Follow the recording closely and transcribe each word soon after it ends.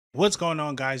What's going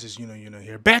on, guys? It's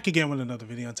here, back again with another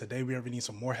video. And today we are reading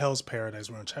some more Hell's Paradise.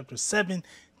 We're on chapter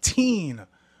 17.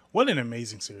 What an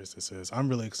amazing series this is. I'm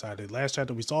really excited. Last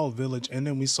chapter we saw a village, and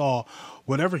then we saw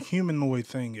whatever humanoid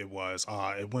thing it was.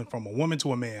 It went from a woman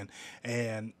to a man,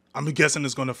 and I'm guessing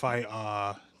it's going to fight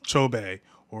Chobe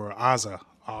or Aza.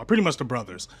 Pretty much the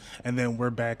brothers. And then we're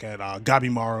back at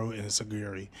Gabimaru and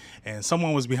Sagiri. And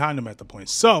someone was behind them at the point.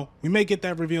 So we may get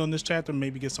that reveal in this chapter,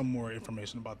 maybe get some more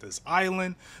information about this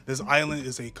island. This island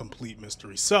is a complete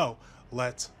mystery. So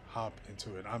let's hop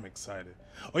into it. I'm excited.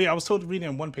 Oh yeah, I was told to read it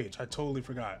on one page. I totally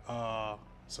forgot.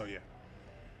 So yeah.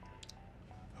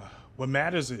 What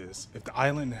matters is if the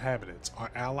island inhabitants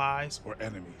are allies or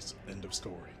enemies. End of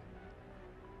story.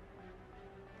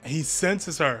 He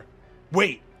senses her.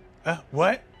 Wait.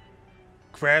 What?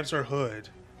 Grabs her hood.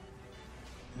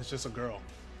 It's just a girl.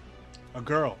 A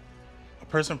girl. A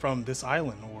person from this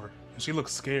island, and she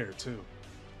looks scared too.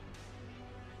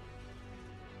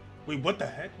 Wait, what the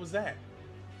heck was that?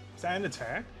 Was that an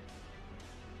attack?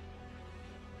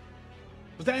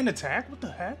 Was that an attack? What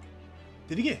the heck?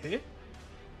 Did he get hit?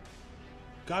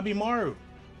 Gabimaru.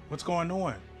 What's going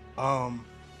on?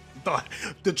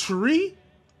 The tree?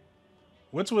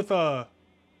 What's with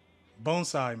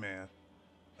Bonsai Man?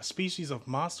 A species of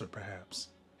monster, perhaps.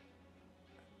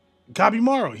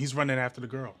 Gabimaru, he's running after the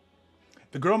girl.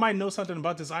 The girl might know something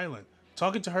about this island.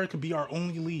 Talking to her could be our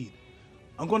only lead.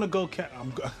 I'm gonna go.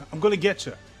 I'm gonna get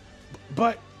you.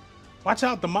 But watch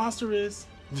out, the monster is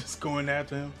just going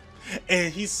after him,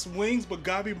 and he swings. But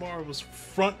Gabimaru was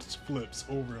front flips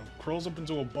over him, curls up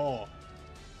into a ball,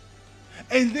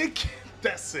 and then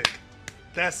that's sick.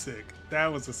 That's sick.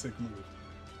 That was a sick move.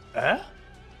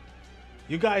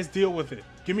 You guys deal with it.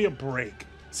 Give me a break.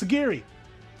 Sagiri,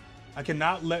 I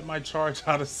cannot let my charge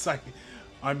out of sight.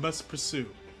 I must pursue.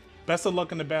 Best of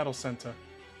luck in the battle center.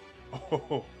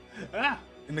 Oh,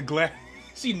 in the glass.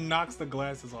 She knocks the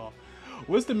glasses off.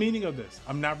 What's the meaning of this?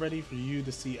 I'm not ready for you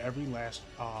to see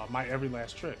my every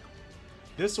last trick.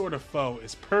 This sort of foe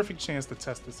is perfect chance to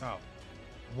test this out.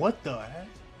 What the heck?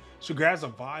 She grabs a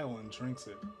vial and drinks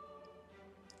it.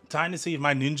 Time to see if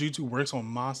my ninjutsu works on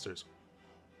monsters.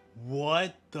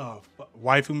 What the fuck?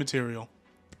 Waifu material.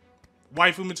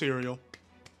 Waifu material.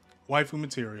 Waifu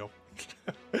material.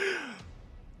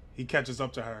 He catches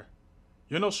up to her.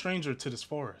 You're no stranger to this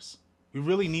forest. We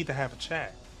really need to have a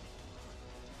chat.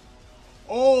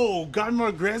 Oh,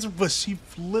 Gabimaru grabs her, but she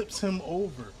flips him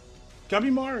over.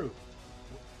 Gabimaru.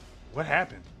 What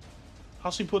happened?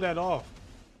 How'd she pull that off?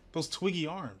 Those twiggy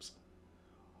arms.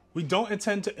 We don't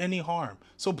intend to any harm,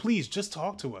 so please just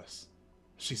talk to us.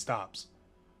 She stops.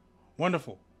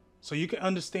 Wonderful. So you can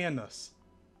understand us.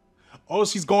 Oh,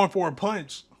 she's going for a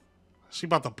punch. She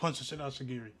about to punch the shit out of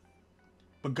Sagiri.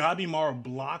 But Gabimaru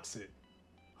blocks it.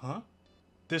 Huh?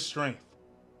 This strength.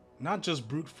 Not just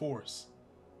brute force.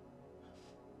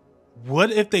 What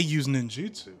if they use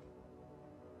ninjutsu?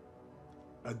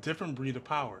 A different breed of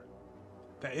power.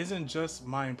 That isn't just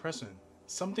my impression.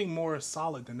 Something more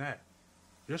solid than that.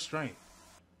 Your strength.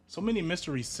 So many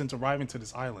mysteries since arriving to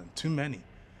this island. Too many.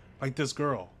 Like this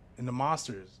girl. And the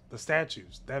monsters, the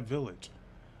statues, that village.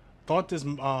 Thought this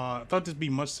be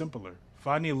much simpler.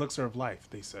 Find the elixir of life,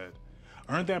 they said.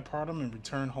 Earn that pardon and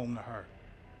return home to her.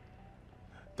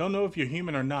 Don't know if you're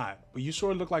human or not, but you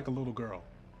sure look like a little girl.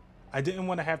 I didn't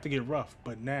want to have to get rough,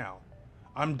 but now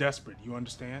I'm desperate, you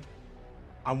understand?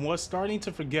 I was starting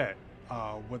to forget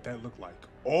what that looked like.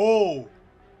 Oh,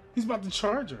 he's about to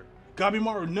charge her.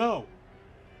 Gabimaru, no.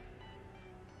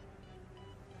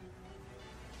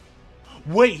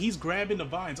 Wait, he's grabbing the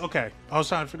vines. Okay, I was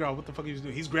trying to figure out what the fuck he was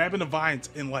doing. He's grabbing the vines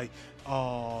and like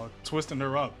twisting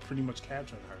her up, pretty much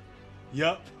capturing her.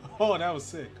 Yup. Oh, that was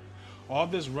sick. All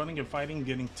this running and fighting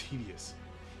getting tedious.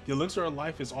 The elixir of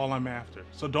life is all I'm after,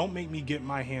 so don't make me get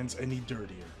my hands any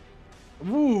dirtier.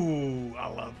 Ooh, I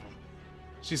love him.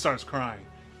 She starts crying.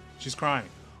 She's crying.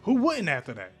 Who wouldn't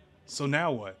after that? So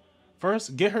now what?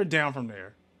 First, get her down from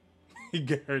there.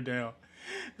 Get her down.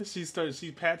 She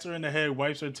pats her in the head,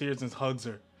 wipes her tears, and hugs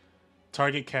her.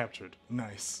 Target captured.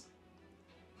 Nice.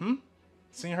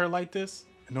 Seeing her like this?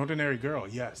 An ordinary girl,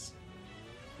 yes.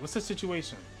 What's the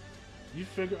situation? You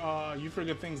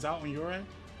figure things out on your end?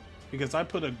 Because I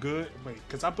put in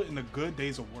a good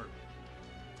days of work.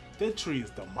 That tree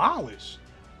is demolished.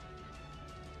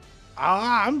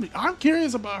 I'm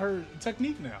curious about her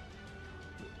technique now.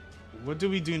 What do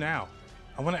we do now?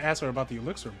 I want to ask her about the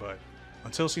elixir, but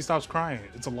until she stops crying,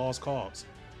 it's a lost cause.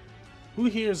 Who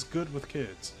here is good with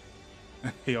kids?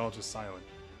 They all just silent.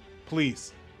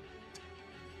 Please.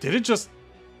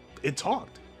 It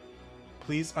talked.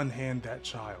 Please unhand that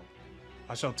child.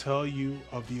 I shall tell you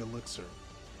of the elixir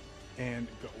and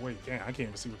go, wait, damn, I can't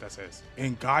even see what that says.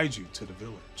 And guide you to the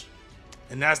village.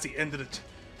 And that's the end of the.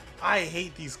 I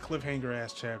hate these cliffhanger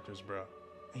ass chapters, bro.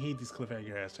 I hate these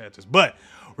cliffhanger ass chapters. But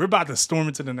we're about to storm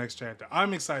into the next chapter.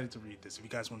 I'm excited to read this. If you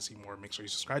guys want to see more, make sure you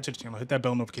subscribe to the channel. Hit that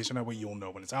bell notification. That way you'll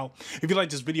know when it's out. If you like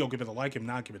this video, give it a like. If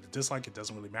not, give it a dislike. It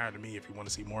doesn't really matter to me. If you want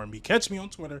to see more of me, catch me on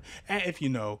Twitter. And if you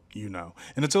know, you know.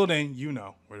 And until then, you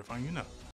know where to find you know.